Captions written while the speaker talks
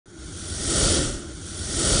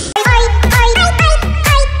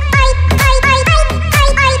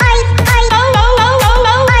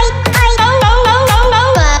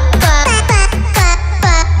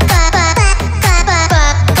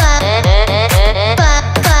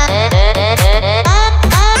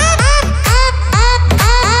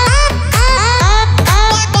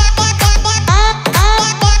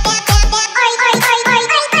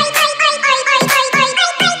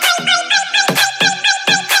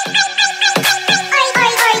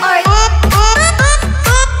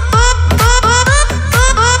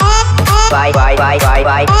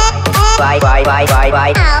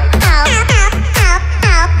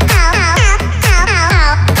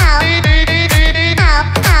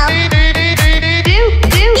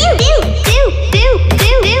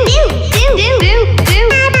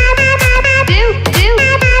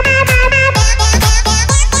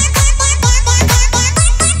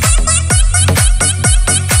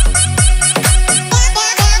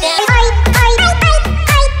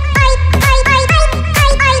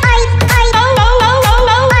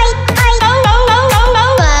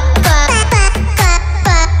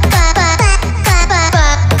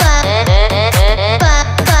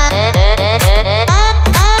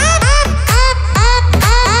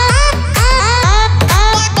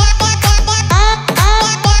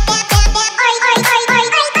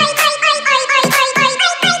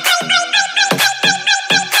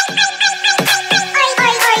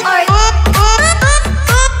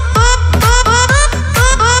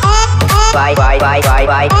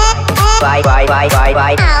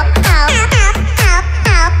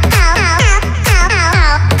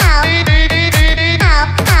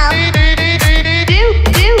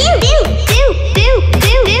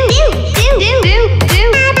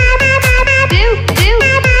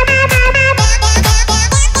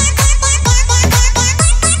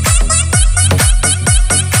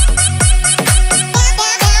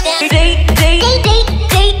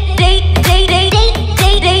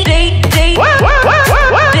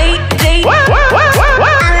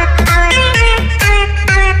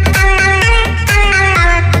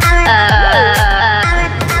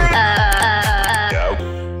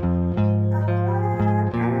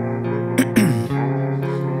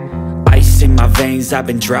I've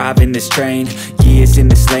been driving this train, years in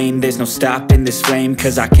this lane, there's no stopping this flame.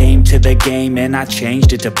 Cause I came to the game and I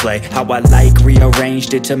changed it to play how I like,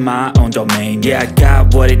 rearranged it to my own domain. Yeah, I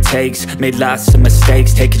got what it takes, made lots of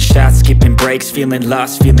mistakes, taking shots, skipping breaks, feeling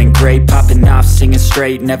lost, feeling great, popping off, singing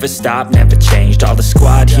straight, never stopped, never changed. All the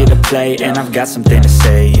squad here to play and I've got something to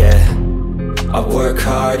say, yeah. I work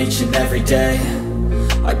hard each and every day,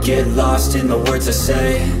 I get lost in the words I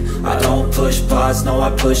say. I don't push pause, no I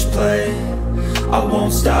push play. I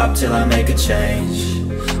won't stop till I make a change.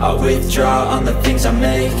 I withdraw on the things I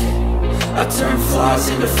make. I turn flaws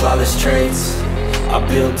into flawless traits. I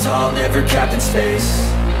build tall, never capped in space.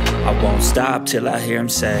 I won't stop till I hear him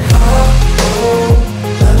say, oh, oh,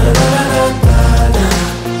 la la la la la la,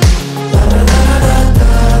 la la la la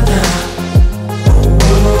la la, oh,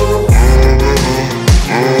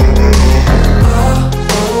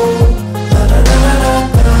 oh, la la la la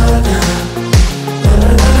la la, la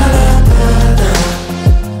la la la la.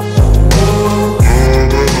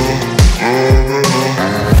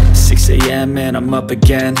 6 a.m. and I'm up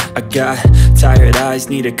again. I got tired eyes,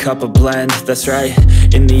 need a cup of blend. That's right,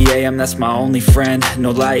 in the AM, that's my only friend.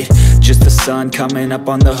 No light, just the sun coming up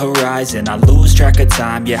on the horizon. I lose track of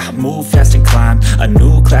time, yeah, I move fast and climb a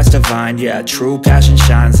new class divine, yeah, true passion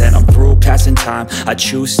shines. And I'm through passing time, I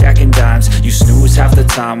choose stacking dimes. You snooze half the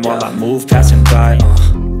time while I move passing by.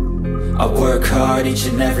 I work hard each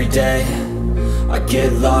and every day, I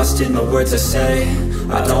get lost in the words I say.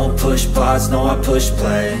 I don't push pause, no I push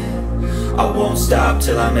play. I won't stop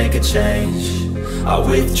till I make a change. I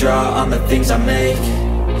withdraw on the things I make.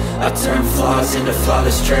 I turn flaws into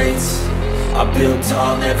flawless traits. I build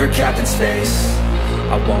tall, never capped in space.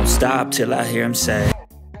 I won't stop till I hear him say,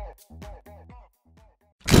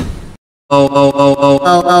 oh, oh, oh, oh,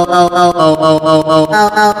 oh, oh, oh, oh, oh, oh,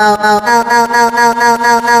 oh,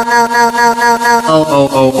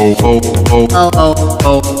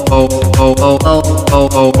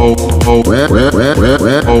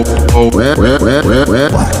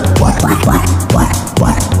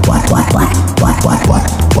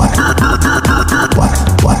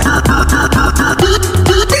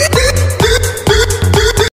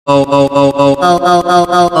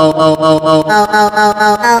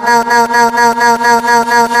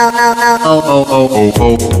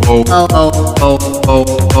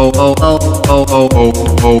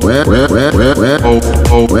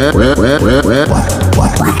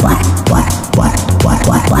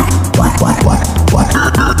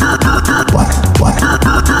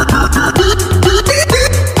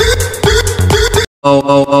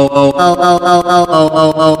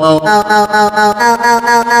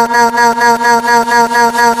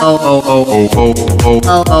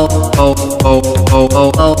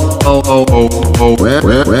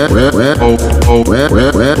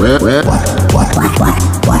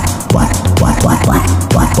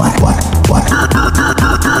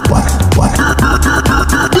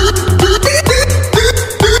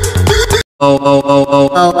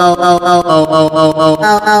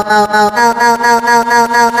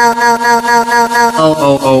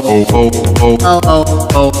 oh, oh, oh,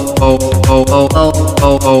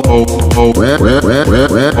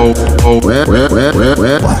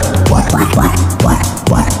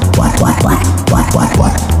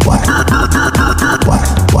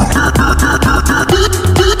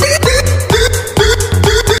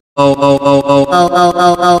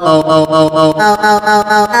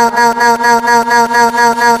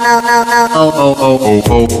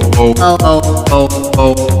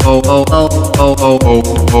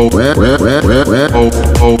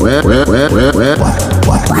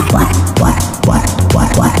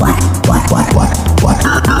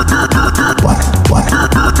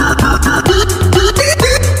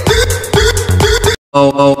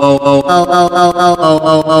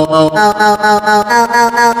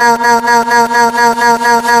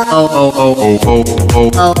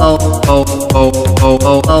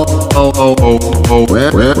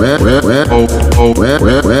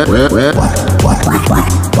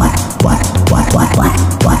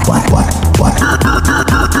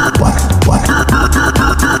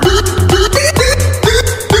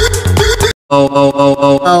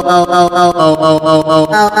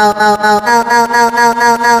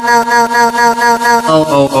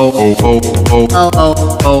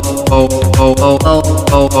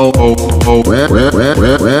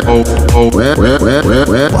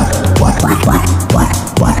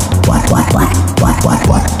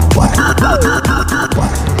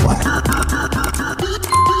 What?